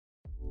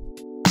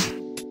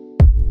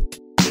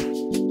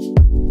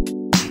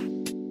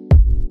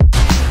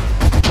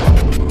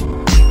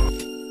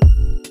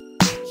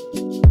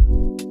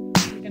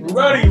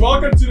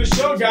welcome to the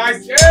show,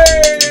 guys. Yay!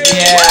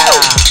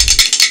 Yeah.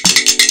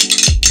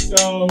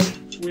 So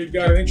we've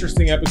got an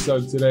interesting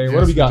episode today.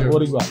 What do we got?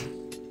 What do we got?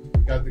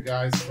 We got the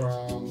guys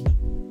from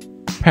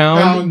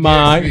Pound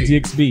My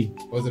DXB.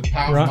 DXB. Was it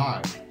Pound Right.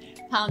 My?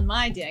 Pound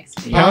my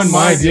DXB. Pound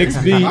My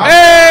DXB. Pound-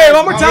 Hey,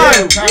 one more Oh, time.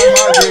 yeah, Pound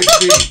My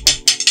DXB.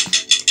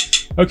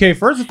 Okay,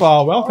 first of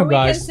all, Or welcome, we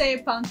can guys. say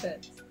pound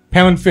fit.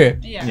 Pound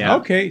Fit. Yeah. Yeah.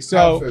 Okay,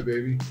 so Outfit,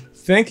 baby.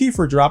 thank you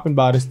for dropping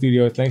by the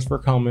studio. Thanks for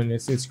coming.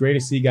 It's great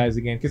to see you guys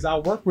again because I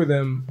worked with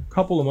them a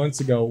couple of months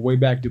ago, way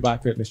back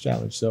Dubai Fitness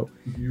Challenge. So,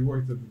 You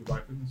worked at the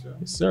Dubai Fitness Show?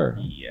 yes, sir.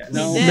 Yes.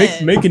 No.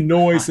 Making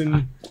noise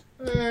and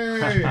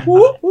Hey.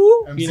 whoop,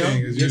 whoop, I'm you know.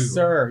 saying as Yes, usual.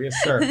 sir. Yes,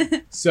 sir.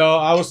 So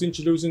I was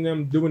introducing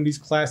them, doing these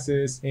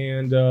classes,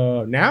 and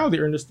now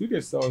they're in the studio.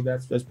 So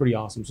that's pretty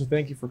awesome. So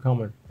thank you for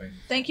coming.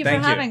 Thank you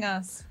Thank for you. having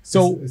us.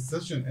 So it's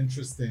such an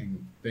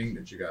interesting thing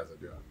that you guys are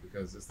doing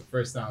because it's the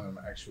first time I'm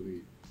actually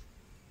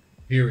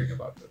hearing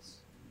about this.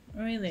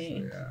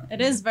 Really. So, yeah.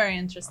 It is very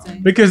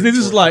interesting. because this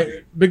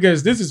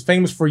is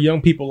famous for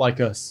young people like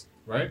us.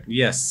 Right?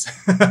 Yes.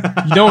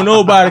 You don't know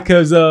about it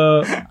because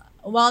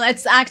Well,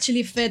 it's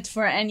actually fit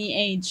for any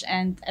age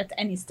and at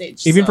any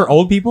stage. even so- for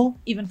old people,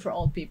 Even for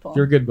old people.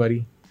 you're good,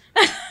 buddy.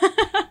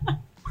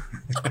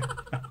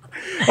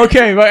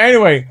 Okay, but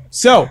anyway,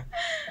 so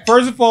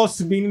first of all,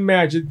 Sabine and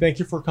Majid, thank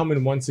you for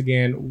coming once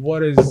again.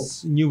 What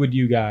is new with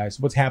you guys?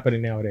 What's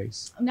happening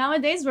nowadays?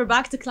 Nowadays, we're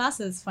back to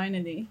classes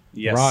finally.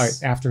 Yes.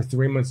 Right, after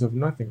 3 months of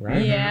nothing,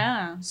 right?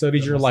 Yeah. So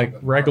did your like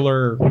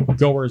regular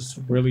goers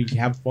really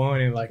have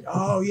fun and like,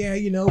 oh yeah,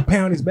 you know,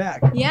 Pound is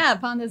back? Yeah,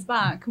 Pound is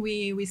back.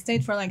 We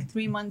stayed for like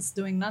 3 months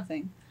doing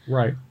nothing.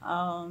 Right,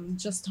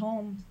 Just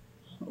home.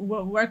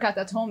 Workout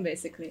at home,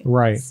 basically.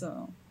 right.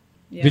 So,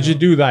 yeah. Did you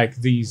do like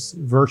these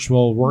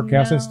virtual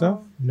workouts and No. stuff?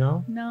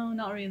 No. No,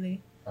 not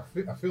really.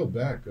 I feel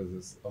bad because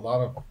there's a lot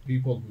of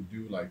people who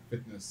do like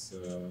fitness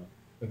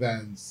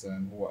events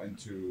and who are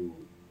into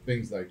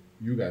things like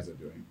you guys are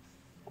doing.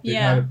 They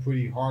Yeah. had it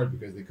pretty hard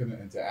because they couldn't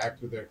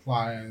interact with their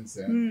clients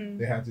and Hmm.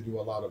 they had to do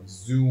a lot of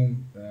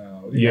Zoom,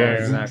 Yeah,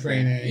 Zoom exactly.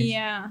 training.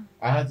 Yeah.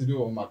 I had to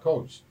do it with my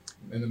coach.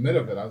 In the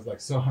middle of it, I was like,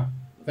 "So,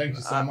 thank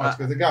you so much,"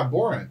 because it got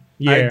boring.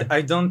 Yeah.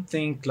 I don't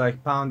think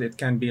like Pound it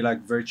can be like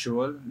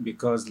virtual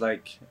because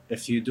like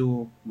if you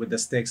do with the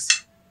sticks,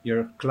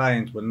 your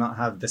client will not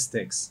have the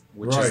sticks,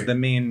 which is Right. the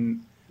main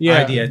Yeah,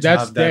 idea to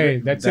that's have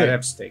the, that's the it.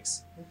 rep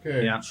sticks.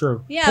 Okay. Yeah.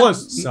 True. Yeah. Plus,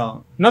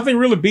 So nothing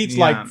really beats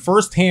Yeah. like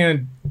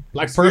firsthand,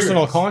 like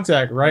personal Experience.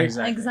 contact, right?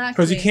 Exactly. Exactly.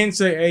 Because you can't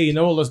say, hey, you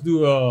know what, let's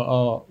do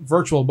a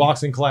virtual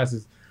boxing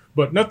classes,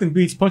 but nothing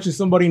beats punching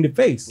somebody in the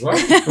face,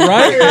 Right?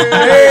 right?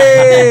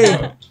 Hey!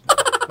 Hey!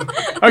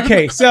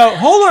 Okay, so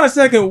hold on a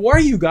second. Where are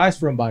you guys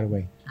from, by the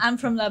way? I'm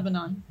from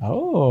Lebanon.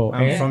 Oh,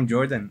 I'm and- from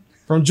Jordan.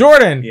 from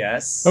Jordan.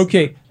 Yes.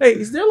 Okay. Hey,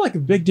 is there like a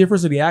big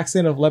difference in the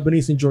accent of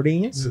Lebanese and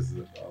Jordanians? This is a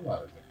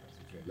lot of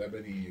difference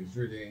between Lebanese,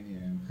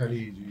 Jordanian,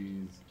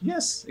 Khalijis.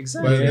 Yes. But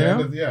Exactly. at the Yeah.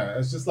 end of,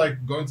 it's just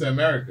like going to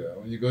America.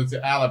 When you go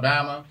to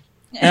Alabama,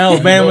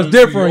 Alabama's You go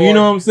to different. New You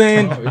know what I'm York,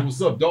 saying? hey,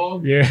 what's up,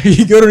 dog? Yeah.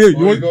 You go to Or you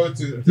you want, go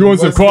to you want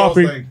some West Coast,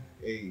 coffee? like,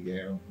 hey,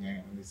 yeah,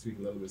 they speak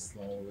a little bit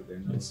slow with their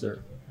nose. Yes, sir.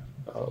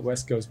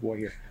 West Coast boy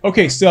here.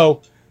 Okay,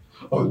 so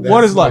Oh, what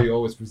that's is why like? you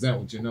always present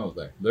with your nose,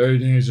 like,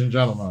 ladies and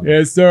gentlemen.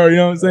 Yes, sir. You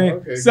know what I'm saying?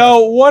 Okay,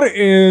 So, what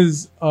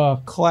is a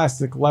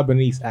classic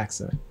Lebanese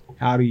accent?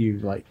 How do you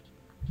like?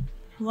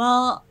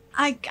 Well,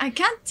 I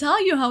can't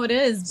tell you how it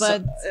is,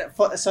 but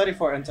Sorry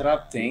for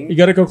interrupting. You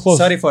gotta go close.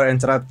 Sorry for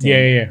interrupting. Yeah,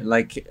 yeah, yeah.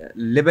 Like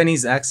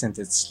Lebanese accent,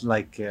 it's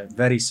like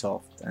very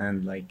soft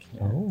and like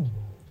Oh.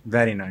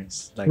 very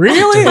nice. Like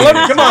Really? to Let hear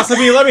me, it. come on,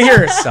 Sabine. Let me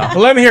hear it. So-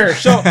 Let me hear it.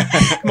 Show.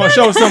 Come on,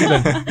 show us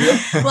something.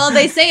 well,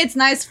 they say it's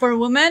nice for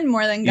women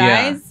more than Yeah.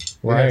 guys.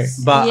 Right. Yes.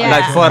 But Yeah.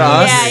 like for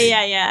us,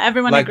 Yeah.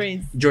 Everyone like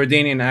agrees.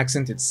 Jordanian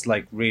accent, it's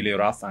like really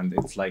rough and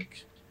it's like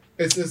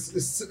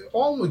It's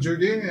almost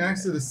Jordanian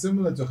accent is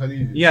similar to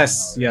Khaliji. yes,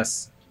 somehow.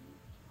 yes.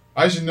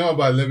 I should know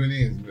about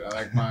Lebanese.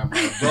 Like my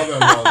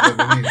brother-in-law is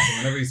Lebanese. So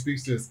whenever he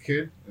speaks to his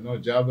kid,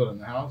 Jabir in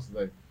the house,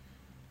 like,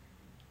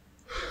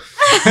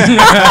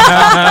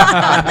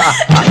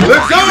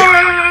 let's go!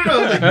 I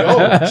was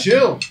like, yo,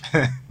 chill.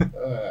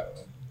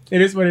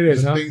 It is what it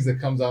is, There's huh? things that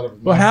comes out of his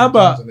But mouth how sometimes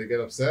about- when they get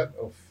upset?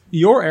 Oh,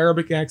 Your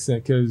Arabic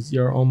accent, because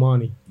you're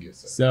Omani. yes,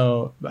 sir.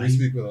 So We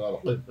speak with a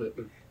lot of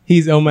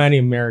he's Omani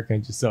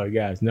American, just so you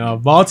guys know.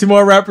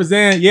 Baltimore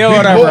represent. Yeah, Big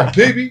whatever. boy,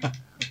 baby.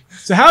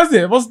 So how's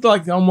it? What's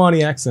like the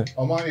Omani accent?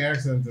 Omani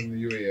accent and the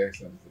UAE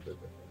accent is a bit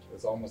different.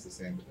 It's almost the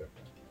same but different.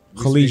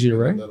 We Khaliji, speak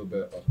with right? A little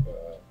bit of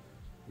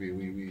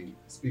we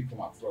speak from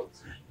our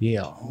throats.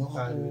 Yeah.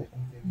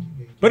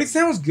 But it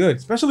sounds good,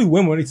 especially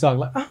when he talk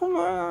like,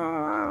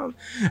 oh,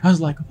 I was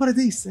like, what are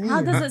they saying?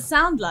 How does it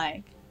sound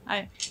like?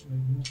 I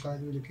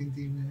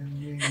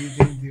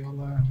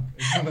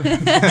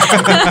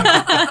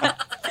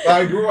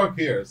grew up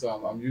here, so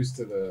I'm used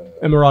to the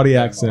Emirati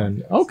Yeah, accent.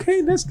 Emirati accent.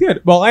 Okay, that's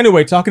good. Well,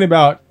 anyway,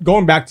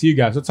 going back to you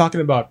guys, we're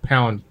talking about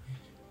Pound.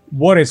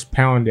 What is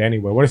Pound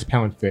anyway? What is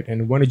Pound Fit?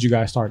 And when did you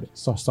guys start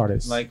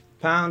it? Like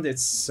Pound,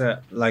 it's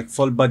like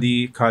full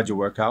body cardio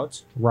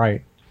workout.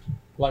 Right.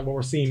 like what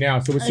we're seeing now.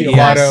 So we see a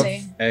lot of.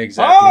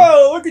 Exactly.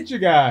 Oh, look at you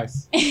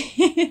guys!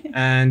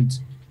 And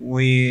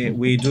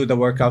we do the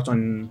workout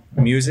on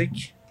music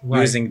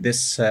Right. using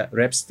this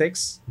rep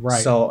sticks.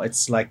 Right. So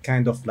it's like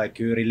kind of like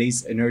you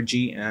release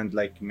energy and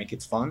like make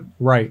it fun.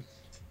 Right.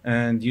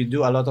 And you do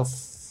a lot of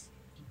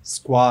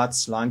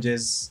squats,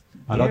 lunges,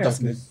 a lot Yeah, of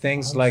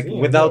things I'm like seeing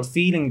without those.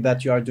 feeling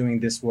that you are doing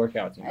this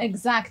workout. You know?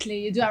 Exactly.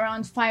 You do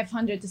around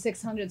 500 to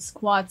 600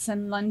 squats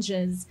and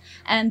lunges.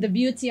 And the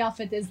beauty of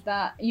it is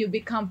that you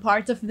become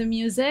part of the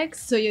music.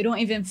 So you don't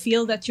even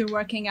feel that you're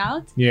working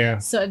out. Yeah.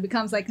 So it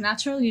becomes like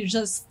natural. You're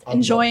just love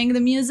enjoying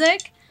the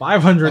music.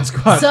 500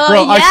 squats, So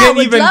bro. yeah, I can't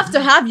would even. love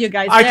to have you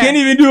guys I there. can't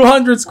even do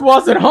 100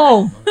 squats at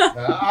home.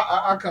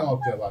 I come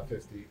up to about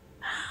 50.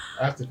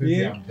 After 50,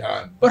 Yeah. I'm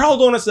done. But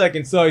hold on a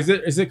second. So is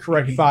it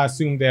correct if I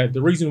assume that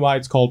the reason why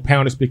it's called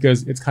pound is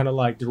because it's kind of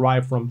like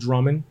derived from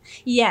drumming?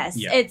 Yes,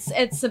 Yeah.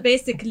 it's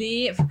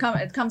basically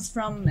it comes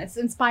from it's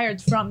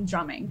inspired from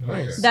drumming.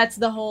 Okay. That's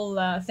the whole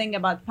thing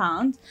about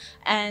pound,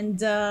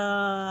 and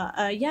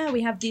yeah,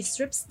 we have these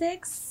rip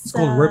sticks. It's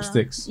called rip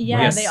sticks.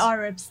 Yeah, Yes. they are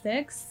rip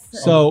sticks.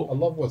 So- I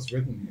love what's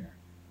written here.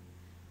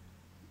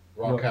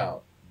 Rock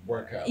out,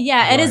 workout.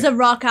 Yeah, it is Right. a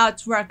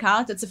workout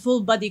workout. It's a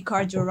full body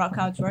cardio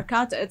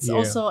workout. It's Yeah.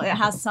 also it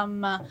has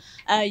some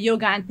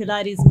yoga and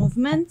Pilates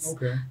movements.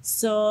 Okay.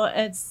 So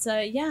it's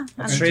yeah.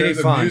 It's In really terms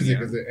of fun, music,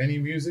 yeah. is there any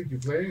music you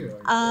play?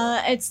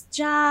 Like, It's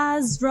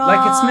jazz, rock.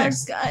 Like it's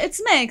mixed.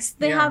 It's mixed.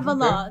 They Yeah, have a okay.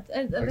 lot.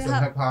 like They some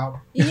have, hip hop?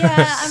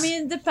 yeah, I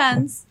mean, it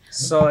depends.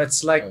 So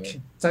it's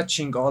like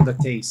touching all the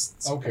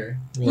tastes. Okay.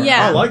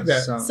 Yeah. I like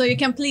that. So you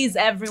can please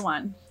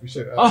everyone. We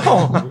should. Oh.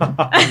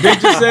 They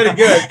just said it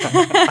good.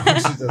 we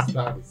should just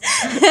stop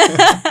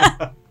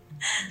it.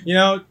 You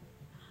know,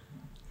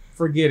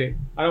 forget it.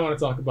 I don't want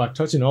to talk about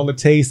touching all the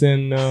tastes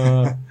and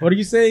what do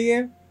you say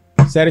again?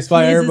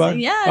 Satisfy Pleases-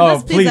 everybody. Yeah, Oh,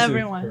 just please pleases.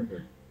 everyone.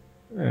 Perfect.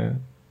 Yeah.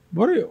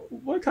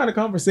 What kind of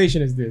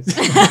conversation is this?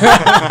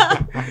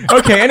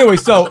 Okay. Anyway,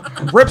 so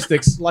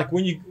ripsticks, like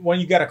when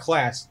you got a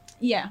class,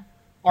 Yeah.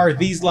 are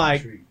these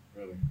like? Treat,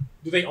 really.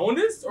 Do they own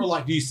this, or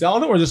like do you sell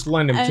them, or just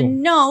lend them to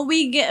them? No,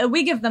 we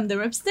give them the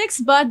ripsticks,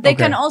 but they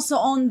Okay. can also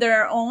own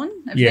their own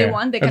if Yeah, they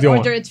want. They if can they want.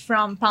 order it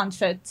from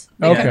PoundFit.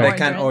 Okay. Yeah, they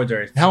can it. order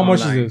it. How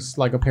much online. is this?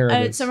 Like a pair of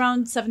this? It's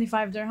around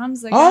 75 dirhams,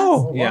 I guess.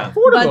 Oh, Yeah.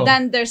 affordable. But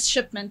then there's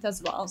shipment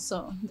as well,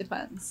 so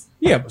depends.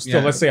 yeah, but still,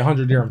 Yeah. let's say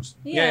 100 dirhams.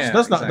 Yeah,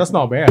 So that's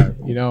not bad.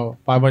 You know,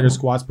 500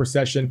 squats per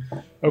session.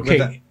 Okay.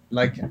 With a,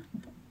 like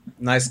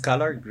nice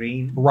color,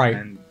 green. Right.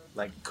 And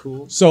like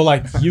cool. So,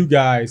 like you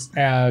guys,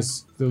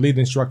 as the lead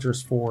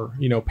instructors for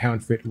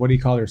Pound Fit, what do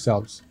you call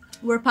yourselves?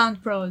 We're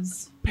Pound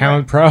Pros.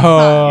 Pound Pros.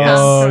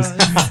 Pound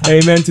Pros.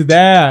 Amen to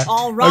that.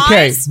 All right.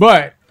 Okay,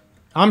 but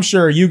I'm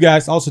sure you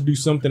guys also do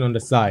something on the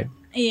side,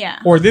 Yeah.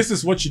 or this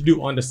is what you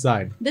do on the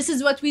side. This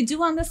is what we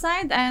do on the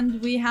side, and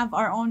we have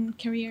our own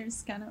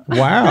careers, kind of.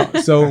 Wow.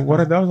 So, what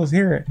are those? Let's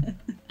hear it.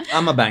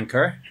 I'm a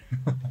banker.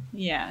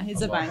 Yeah,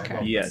 he's a I love- I banker.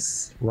 love-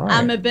 Yes. Right.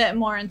 I'm a bit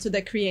more into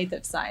the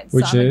creative side,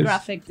 Which so I'm is? a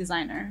graphic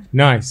designer.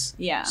 Nice.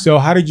 Yeah. So,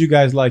 how did you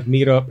guys like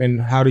meet up, and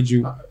how did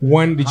you?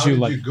 When did How you did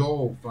like? you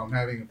go from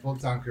having a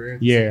full-time career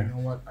to Yeah. say, you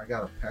know what, I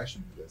got a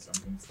passion for this.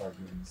 I'm going to start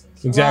doing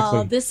this. Exactly.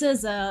 Well, this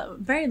is a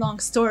very long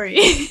story,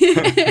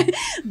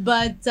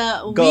 but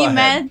Go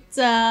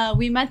ahead.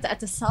 we met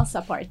at a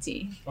salsa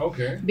party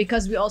Okay.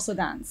 because we also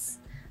dance.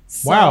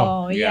 So,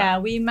 Wow. Yeah, Yeah.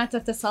 we met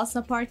at the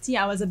salsa party.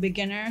 I was a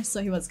beginner,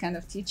 so he was kind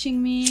of teaching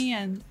me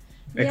and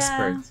yeah.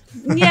 Expert.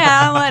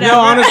 Yeah, whatever.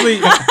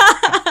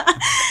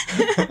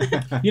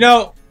 You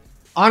know,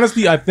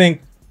 honestly, honestly, I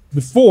think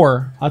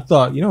before I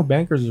thought,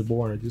 bankers are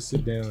boring. Just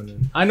sit down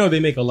and I know they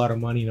make a lot of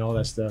money and all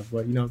that stuff,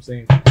 but you know what I'm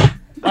saying?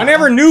 I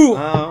never knew.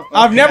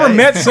 I've never okay.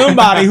 met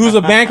somebody who's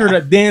a banker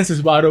that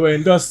dances, by the way,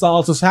 and does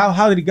salsa. So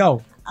how did he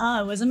go?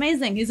 Oh, it was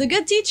amazing. He's a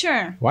good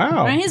teacher.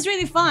 Wow. And he's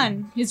really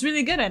fun. He's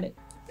really good at it.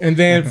 And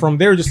then from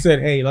there, just said,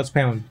 "Hey, let's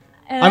pound."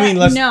 I mean,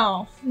 let's-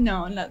 no.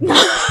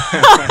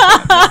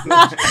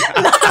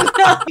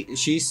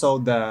 She saw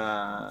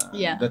the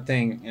Yeah. the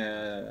thing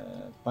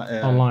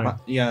Online.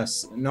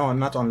 yes, no,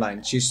 not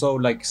online. She saw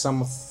like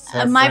some of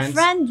her My friends.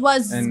 friend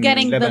was in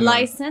getting the Lebanon.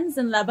 license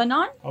in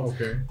Lebanon,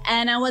 Okay.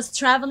 and I was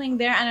traveling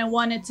there, and I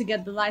wanted to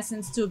get the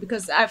license too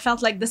because I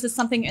felt like this is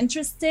something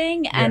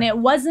interesting, and it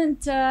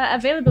wasn't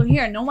available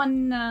here. No one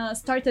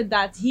started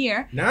that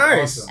here.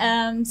 Nice.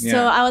 Awesome. So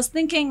Yeah. I was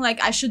thinking like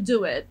I should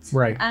do it.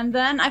 Right. And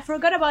then I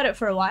forgot about it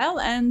for a while,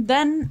 and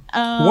then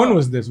When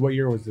was this? What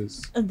year was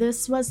this?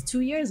 this was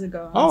 2 years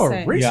ago. I'd Oh,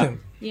 say. recent.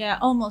 Yeah,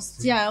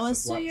 almost. Yeah, it was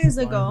 2 years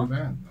Supply and ago.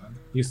 demand, man.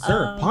 Yes, sir.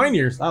 Um,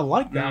 Pioneers. I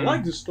like that. I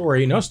like this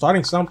story.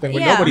 Starting something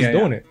when Yeah. nobody's Yeah, yeah.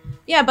 doing it.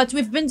 Yeah, but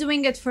we've been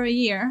doing it for a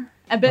year,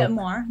 a bit Okay.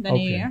 more than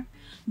Okay. a year.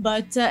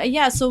 But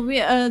yeah, so we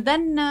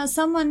then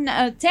someone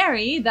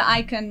Terry, the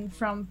icon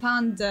from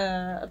Pound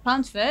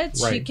Fit,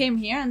 she Right. came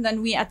here, and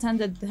then we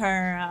attended her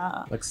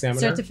Like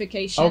seminar.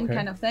 certification Okay.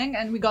 kind of thing,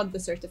 and we got the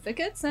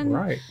certificates, and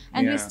Right.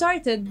 and we Yeah.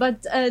 started. But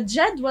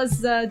Jed was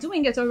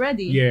doing it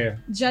already. Yeah.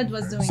 Jed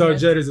was doing So it.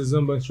 Jed is a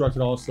Zumba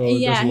instructor also.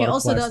 Yeah, does a he lot of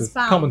also does classes.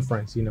 Pound. Common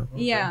friends,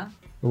 Yeah.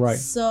 Right.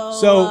 So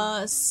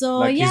So- so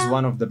Like yeah, he's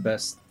one of the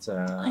best.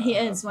 he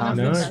is one of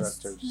the Nice.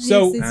 best. instructors.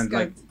 So- He's And good.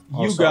 like You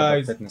also other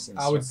guys, fitness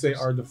I would say,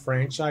 instructors. are the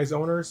franchise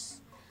owners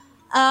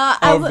I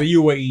of would- the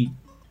UAE.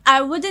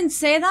 I wouldn't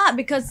say that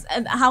because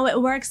how it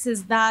works is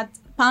that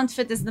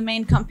PoundFit is the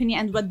main company,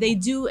 and what they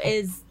do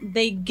is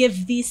they give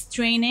these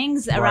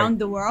trainings around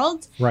the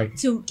world Right.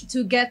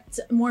 to get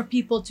more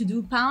people to do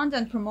Pound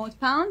and promote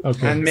Pound.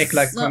 Okay. and make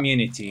like So-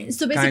 community.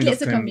 so basically kind of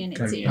it's a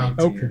community.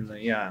 Okay.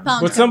 Yeah.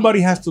 Pound But somebody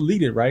community. has to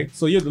lead it, right?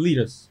 So you're the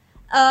leaders.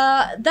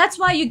 That's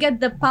why you get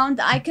the Pound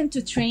icon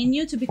to train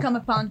you to become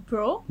a Pound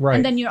Pro, Right.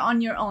 and then you're on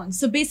your own.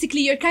 So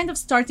basically, you're kind of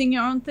starting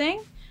your own thing,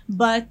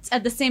 but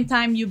at the same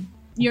time,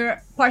 you're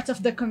part of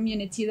the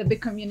community, the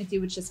big community,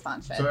 which is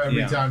PoundFit. So every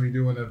Yeah. time you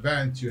do an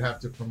event, you have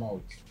to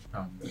promote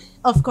PoundFit.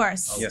 Of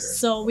course. Yes.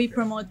 So we Okay.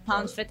 promote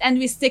PoundFit, and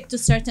we stick to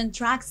certain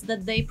tracks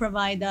that they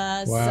provide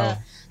us. Wow.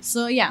 So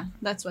yeah,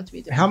 that's what we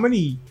do. How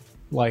many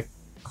like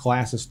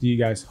classes do you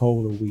guys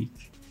hold a week?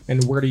 And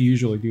where do you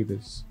usually do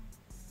this?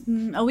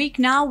 A week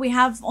now, we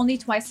have only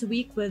twice a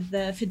week with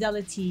the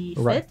Fidelity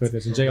Right. Fit.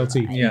 Fitness and JLT.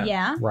 Yeah.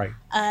 Yeah. Right.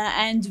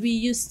 And we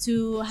used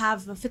to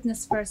have a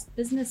Fitness First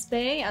Business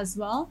Bay as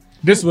well,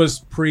 This was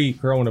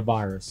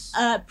pre-coronavirus.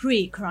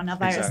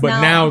 pre-coronavirus. Exactly.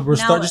 But now we're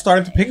just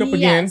starting to pick up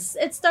again. Yes,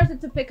 it started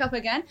to pick up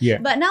again. Yeah.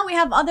 But now we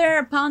have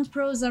other Pound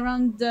Pros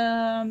around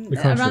The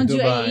country. around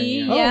Dubai,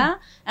 UAE, yeah. yeah.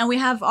 And we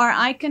have our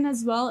icon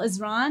as well,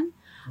 Isran.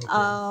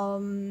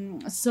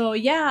 Okay. So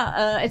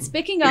yeah, it's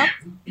picking up.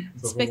 So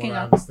It's from picking what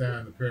I up.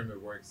 understand, the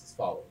pyramid works as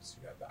follows: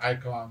 you got the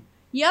icon,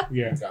 Yep,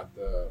 Yeah. you got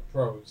the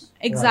pros,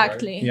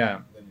 exactly. Yeah.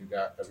 and then you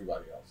got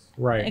everybody else.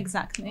 Right.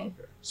 Exactly.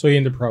 Okay. So you're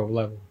in the pro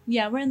level.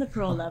 Yeah, we're in the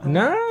pro level.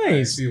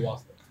 Nice. So you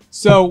lost it.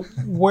 So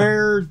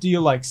where do you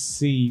like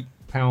see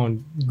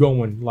Pound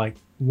going? Like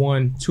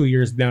 1-2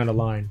 years down the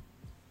line?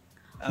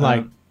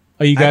 Like,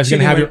 are you guys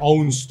gonna actually, have when- your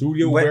own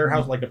studio when-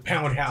 warehouse, like the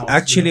Pound House?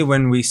 Actually,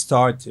 when we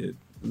started,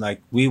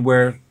 like we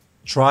were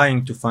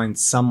trying to find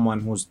someone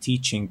who's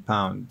teaching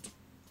Pound,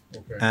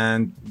 Okay.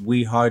 and we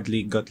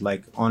hardly got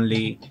like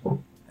only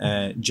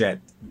Jet,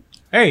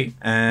 hey, if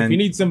and you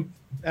need some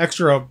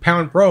extra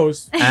Pound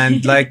pros,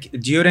 and like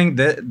during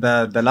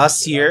the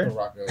last year,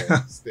 Rock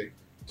a steak.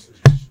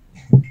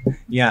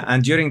 yeah,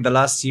 and during the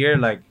last year,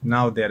 like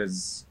now there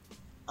is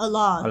A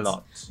lot. a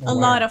lot. A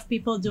lot of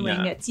people doing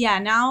Yeah. it. Yeah,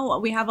 now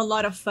we have a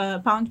lot of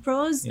Pound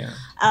Pros.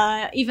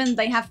 Yeah. Even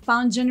they have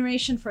Pound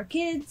Generation for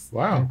kids.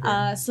 wow.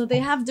 So they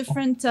have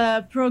different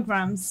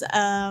programs.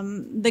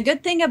 The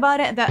good thing about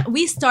it that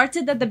we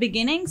started at the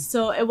beginning, so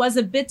it was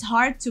a bit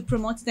hard to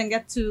promote it and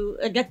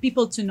get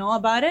people to know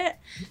about it.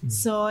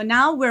 So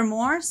now we're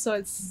more, so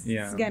it's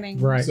Yeah. getting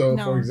Right. So,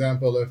 No. for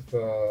example, if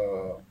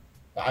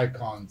the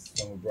icons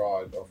from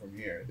abroad or from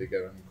here, they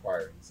get an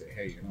inquiry and say,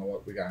 "Hey, you know what?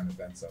 We got an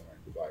event somewhere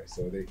in Dubai."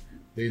 So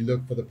they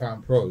look for the Pound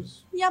Pros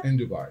Yep. in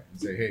Dubai and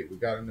say, "Hey, we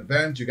got an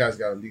event. You guys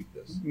got to lead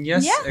this."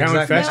 Yes, Yeah. Pound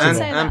exactly.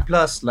 Festival. And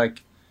plus, like,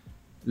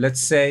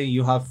 let's say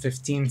you have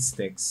 15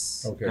 sticks,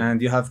 Okay. and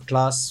you have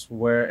class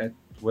where it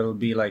will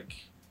be like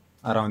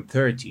around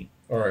 30.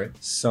 All right.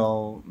 So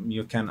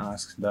you can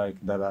ask like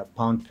the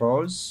Pound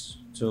Pros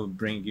to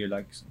bring you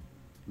like to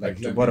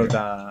Let borrow me-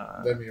 the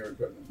Lend me your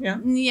equipment.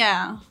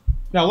 Yeah.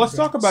 Now let's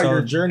talk about So-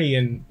 your journey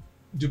in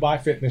Dubai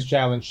Fitness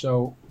Challenge. So,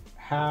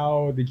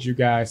 how did you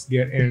guys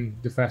get in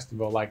the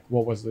festival? Like,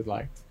 what was it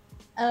like?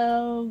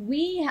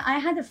 I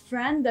had a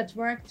friend that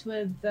worked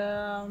with the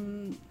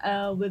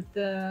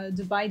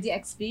Dubai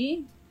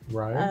DXB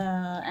Right.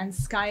 and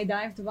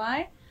Skydive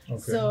Dubai. Okay.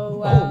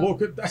 So oh,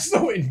 look at that's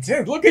so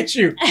intense. Look at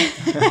you.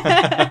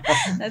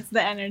 that's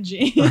the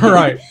energy.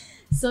 Right.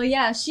 So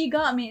yeah, she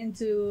got me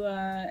into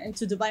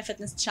Dubai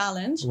Fitness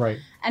Challenge, Right.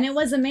 and it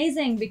was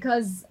amazing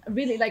because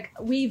really, like,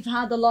 we've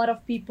had a lot of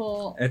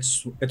people.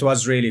 it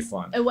was really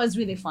fun. It was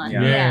really fun.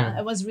 Yeah. Yeah,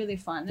 it was really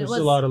fun. There's it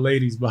was a lot of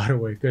ladies, by the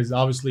way, because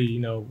obviously,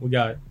 we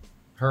got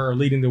her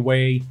leading the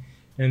way,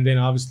 and then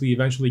obviously,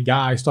 eventually,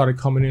 guys started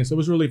coming in. So it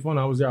was really fun.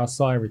 I was there. I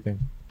saw everything.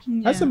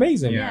 That's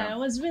amazing. Yeah, it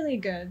was really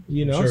good.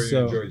 Know, Sure, you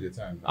so enjoyed your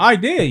time. I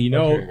did.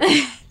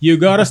 Okay. You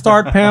gotta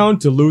start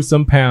Pound to lose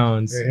some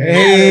pounds.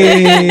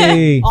 Hey.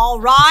 Hey. All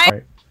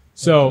right.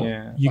 So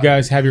Yeah. you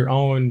guys have your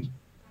own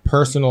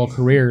personal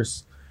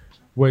careers,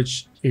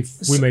 which, if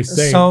we may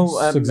say, so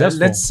successful.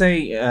 let's say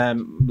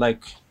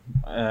like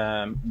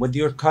with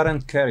your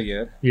current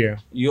career, Yeah.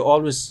 you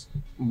always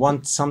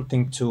want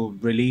something to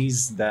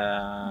release the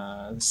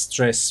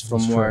stress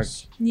from work,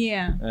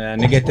 Yeah.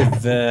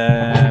 negative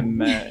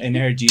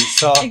energy.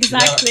 So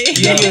Exactly.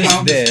 You use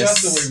Pound the this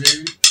stress away,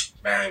 baby.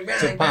 Bang, bang,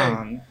 to bang.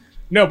 Pound.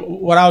 No, but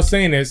what I was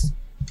saying is,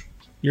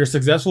 you're a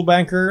successful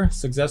banker,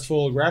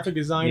 successful graphic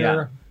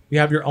designer. You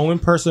have your own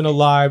personal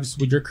lives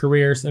with your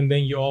careers, and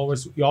then you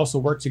also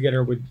work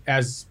together with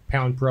as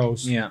Pound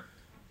Pros. Yeah.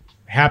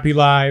 Happy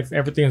life,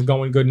 everything's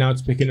going good now.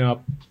 It's picking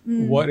up.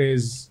 What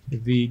is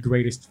the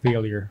greatest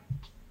failure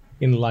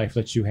in life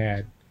that you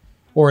had,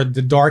 or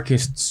the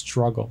darkest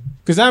struggle?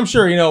 Because I'm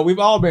sure we've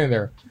all been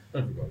there.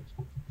 Everybody.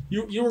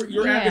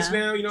 You're at this Yeah.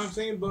 now, you know what I'm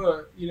saying?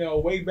 But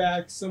way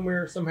back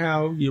somewhere,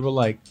 somehow you were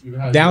like You've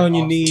had down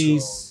your on your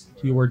obstacles, knees.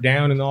 you were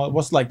down and all.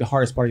 What's like the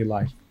hardest part of your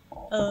life?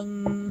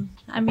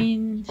 I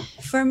mean,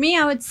 for me,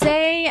 I would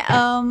say,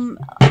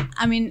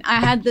 I mean, I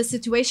had the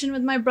situation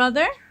with my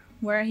brother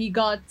where he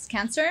got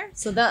cancer,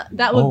 so that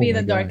would Oh be my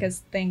the God.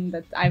 darkest thing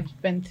that I've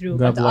been through.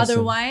 God But bless him.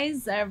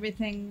 otherwise,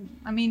 everything.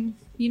 I mean,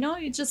 you know,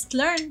 you just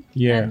learn.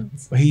 Yeah, and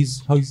but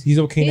he's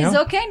okay he's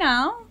now. okay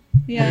now.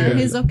 Yeah, Yeah.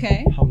 he's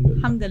okay. Alhamdulillah.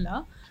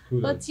 Alhamdulillah.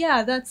 Kudos. But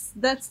yeah,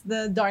 that's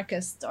the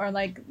darkest, or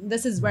like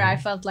this is where I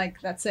felt like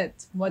that's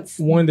it. What's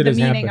When did the this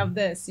meaning happen? of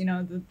this? You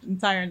know, the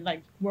entire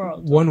like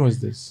world. When was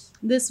this?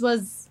 This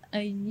was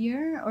a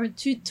year or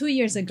 2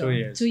 years ago. 2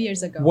 years. 2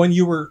 years ago. When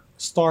you were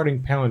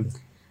starting pounding?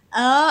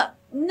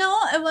 No,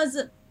 it was.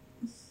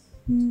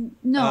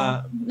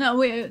 No,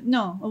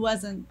 it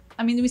wasn't.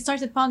 I mean, we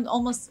started Pound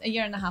almost a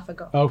year and a half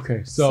ago.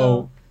 Okay,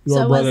 so So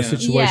your it brother's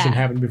was- situation yeah.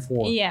 happened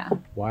before. Yeah,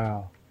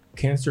 Wow.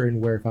 Cancer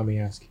and where, if I may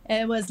ask?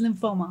 it was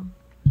lymphoma.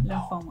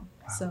 Lymphoma.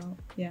 So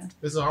yeah,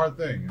 It's a hard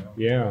thing, you know.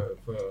 Yeah.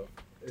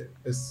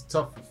 It's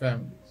tough for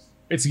families.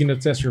 It's gonna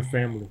test your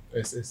family.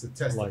 It's a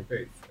test Like- of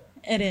faith.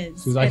 it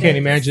is. 'Cause I It can't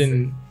is.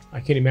 imagine. I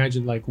can't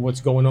imagine like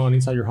what's going on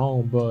inside your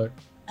home, but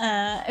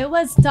It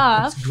was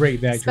tough. it's great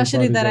that your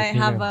Especially that brother's I okay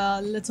have now.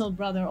 a little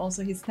brother.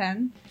 Also, he's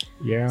 10.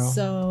 Yeah.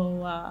 So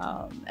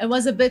it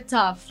was a bit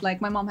tough. Like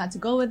my mom had to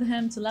go with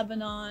him to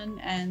Lebanon,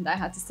 and I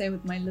had to stay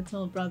with my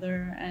little brother,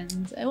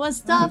 and it was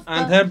tough.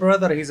 And but her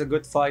brother, he's a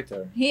good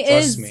fighter. he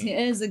Trust is. me. He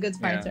is a good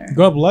Yeah. fighter.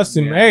 God bless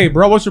him. Yeah. Hey,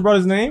 bro, what's your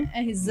brother's name?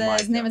 And his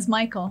name is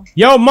Michael.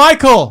 Yo,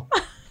 Michael.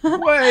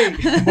 Wait,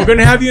 we're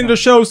gonna have you in the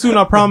show soon.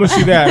 I promise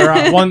you that. All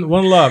right,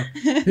 one love.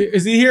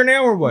 Is he here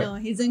now or what? No,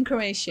 he's in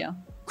Croatia.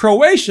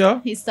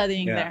 Croatia. He's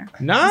studying Yeah. there.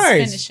 Nice.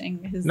 He's finishing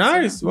his.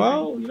 Nice.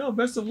 Well, you know,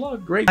 best of luck.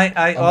 Great.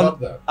 I love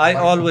that. I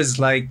Like always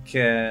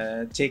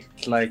take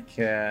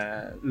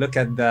look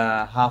at the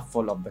half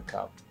full of the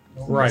cup.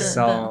 Right.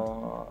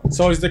 So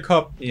So is the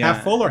cup Yeah.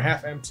 half full or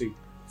half empty?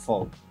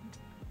 full.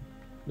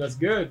 That's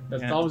good.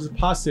 That's Yeah. always a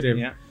positive.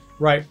 Yeah.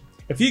 Right.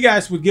 If you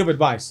guys would give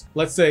advice,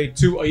 let's say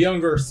to a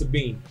younger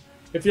Sabine,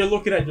 if you're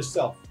looking at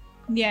yourself,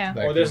 Yeah.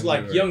 Like or there's when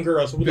like you were young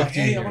girls who be like,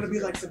 15 hey, I years want to be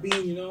ago. like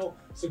Sabine, you know,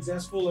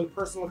 successful in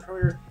personal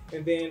career,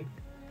 and then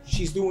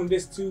she's doing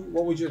this too.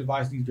 What would you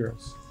advise these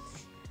girls?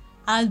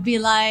 I'd be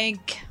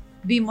like,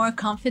 be more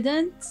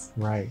confident,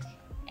 Right.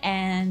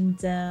 and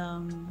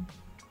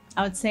I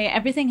would say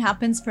everything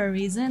happens for a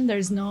reason.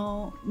 There's no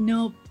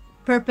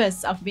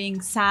purpose of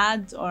being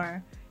sad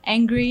or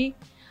angry.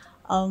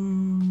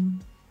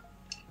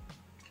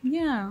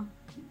 Yeah,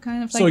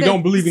 kind of like So you that.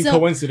 don't believe in So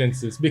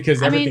coincidences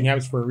because I everything mean-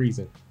 happens for a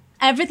reason.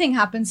 everything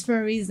happens for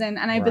a reason,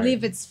 and I Right.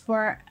 believe it's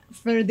for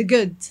the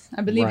good.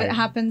 I believe Right. it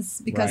happens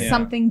because Right. Yeah.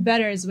 something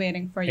better is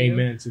waiting for you.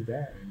 Amen to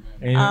that.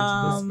 Amen.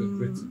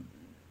 Amen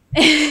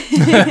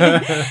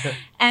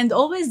And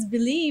always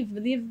believe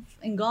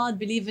in God,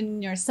 believe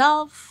in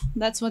yourself.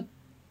 That's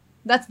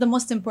the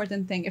most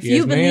important thing. If Yes,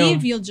 you believe,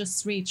 ma'am. you'll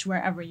just reach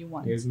wherever you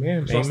want. Yes,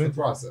 ma'am. Trust the Amen.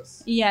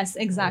 process. Yes,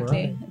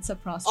 exactly. Alright. It's a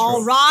process.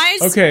 All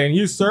rise. Okay, and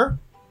you, sir?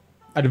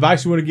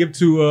 Advice you want to give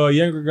to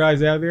younger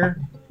guys out there?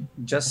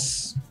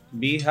 Just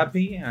be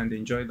happy and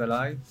enjoy the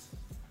life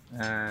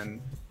and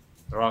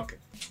rock it.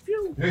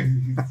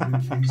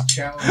 He's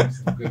channeling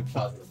some good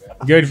positive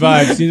energy. Good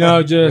vibes, you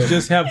know,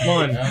 just have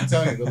fun. And I'm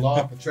telling you, the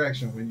law of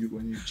attraction, when you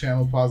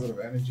channel positive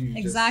energy, you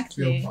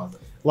Exactly. just feel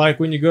positive. Like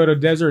when you go to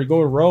desert, you go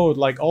to road,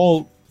 like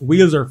all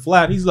wheels are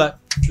flat. He's like,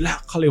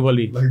 لا خلي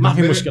ولي Like ما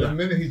في the مشكلة.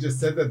 minute he just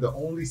said that, the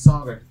only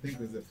song I could think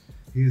is that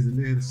here's a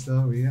little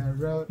story I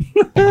wrote.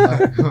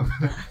 Like,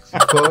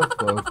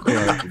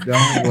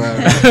 don't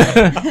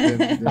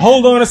worry.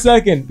 Hold on a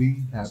second. Be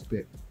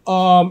happy.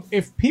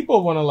 If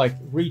people want to like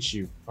reach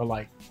you or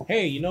like,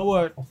 hey, you know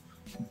what?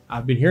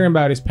 I've been hearing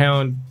about this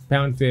pound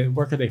fit.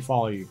 Where could they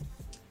follow you?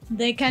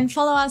 They can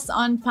follow us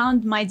on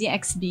Pound My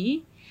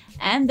DXB,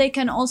 and they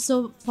can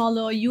also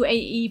follow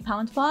UAE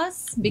Pound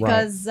Pass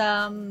because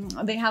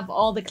they have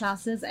all the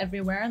classes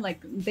everywhere. Like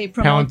they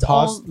promote Pound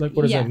toss? all. Like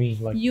what does yeah. that mean?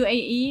 Like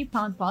UAE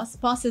Pound Pass.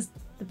 Pass is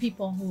the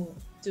people who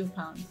do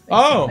pound.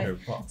 Oh.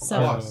 basically. Okay, So-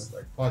 Posse,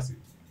 like posse.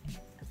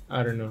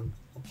 I don't know.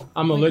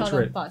 I'm We call them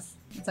illiterate. pass.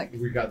 It's like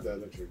We got the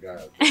illiterate guy.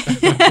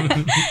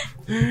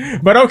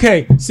 But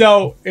okay,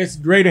 so it's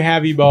great to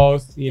have you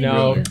both. You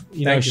know, Really.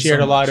 you know, Thank you shared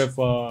so a lot much.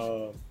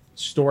 of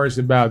stories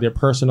about their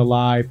personal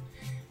life,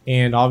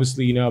 and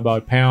obviously, you know,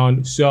 about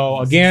Pound. So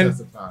again,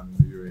 Success of Pound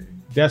in the UAE.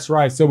 that's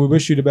right. So we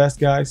wish you the best,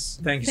 guys.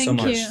 Thank you so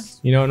Thank much. you.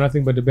 You know,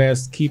 nothing but the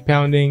best. Keep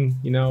pounding.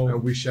 You know,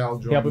 We shall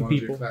join Helping one of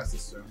people. your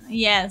classes soon.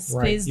 yes,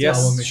 Right. please do. Yes.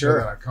 I will make sure sure.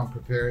 that I come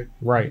prepared.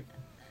 right?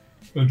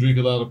 Gonna drink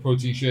a lot of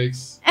protein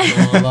shakes. You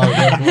know, a lot of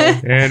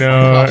Red Bull. And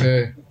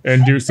Okay.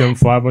 and do some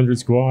 500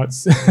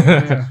 squats,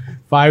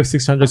 Yeah.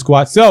 600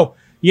 squats. So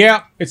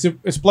yeah, it's a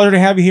pleasure to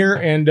have you here.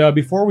 And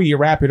before we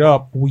wrap it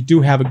up, we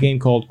do have a game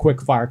called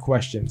Quick Fire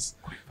Questions.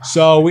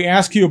 So we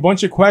ask you a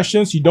bunch of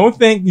questions. You don't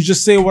think, you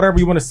just say whatever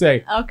you want to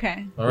say.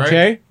 Okay. All right.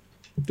 Okay.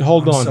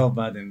 Hold I'm on. so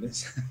bad in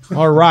this.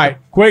 All right.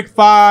 Quick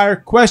fire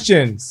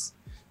questions.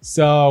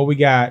 So we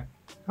got,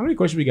 how many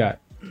questions we got?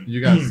 You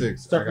got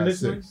 6. Start I from got this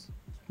 6.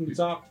 From the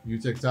top. You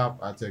take top.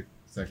 I take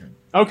second.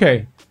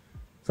 Okay.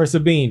 For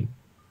Sabine,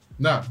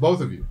 No, both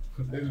of you.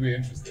 This will be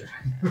interesting.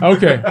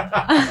 Okay.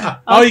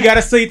 Oh, you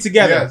gotta say it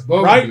together. Yes, both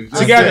of right? you.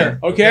 Just Together.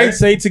 say it, Okay? okay?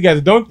 Say it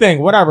together. Don't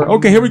think. Whatever.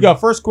 Okay, here we go.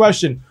 First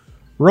question.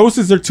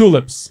 Roses or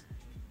tulips?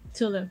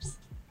 Tulips.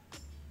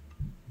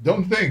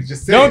 Don't think.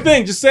 Just say Don't it.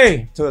 think. Just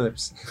say.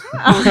 Tulips.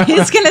 Oh,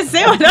 he's gonna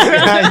say whatever.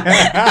 So bad in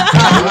there.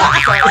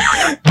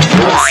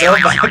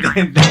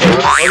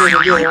 Okay,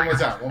 we'll do it one more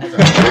time. One more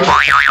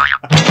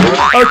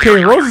time.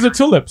 Okay, roses or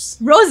tulips?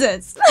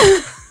 Roses.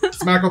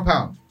 Smack or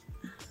pound?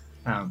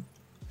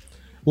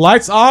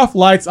 Lights off,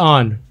 lights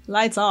on.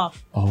 Lights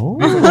off.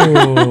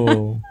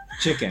 Oh.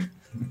 Chicken.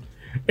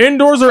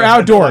 Indoors or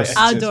outdoors?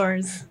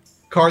 Outdoors.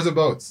 Cars or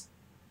boats?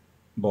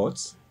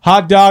 Boats.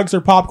 Hot dogs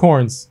or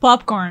popcorns?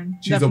 Popcorn.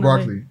 Cheese definitely. or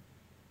broccoli?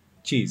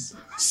 Cheese.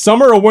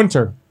 Summer or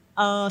winter?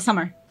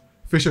 Summer.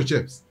 Fish or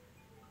chips?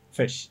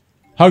 Fish.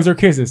 Hugs or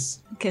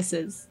kisses?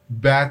 Kisses.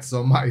 Bats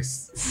or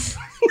mice?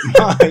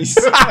 Nice.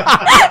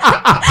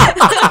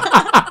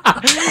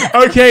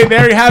 Okay,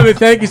 there you have it.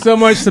 Thank you so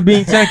much for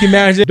being Tanky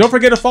Magic. Don't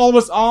forget to follow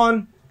us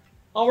on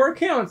our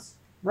accounts,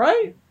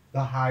 right?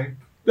 The hype.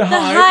 The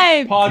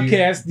Hype.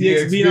 Podcast,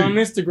 DXB DXB. on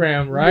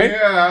Instagram, right?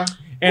 Yeah.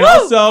 And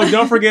also,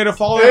 don't forget to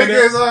follow Hey,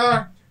 them.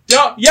 guys,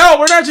 Yo,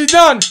 we're not just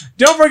done.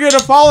 Don't forget to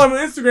follow them on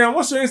Instagram.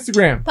 What's your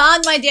Instagram?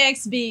 Pound my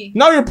DXB.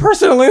 No, your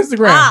personal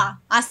Instagram.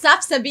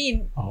 Asaf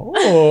Sabine.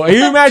 Oh,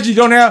 you imagine you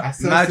don't have.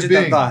 Majid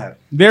Al-Tahir.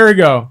 There we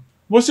go.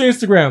 What's your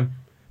Instagram?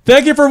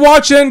 Thank you for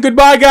watching.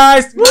 Goodbye,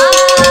 guys. Bye.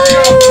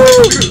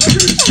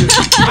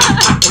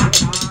 Bye.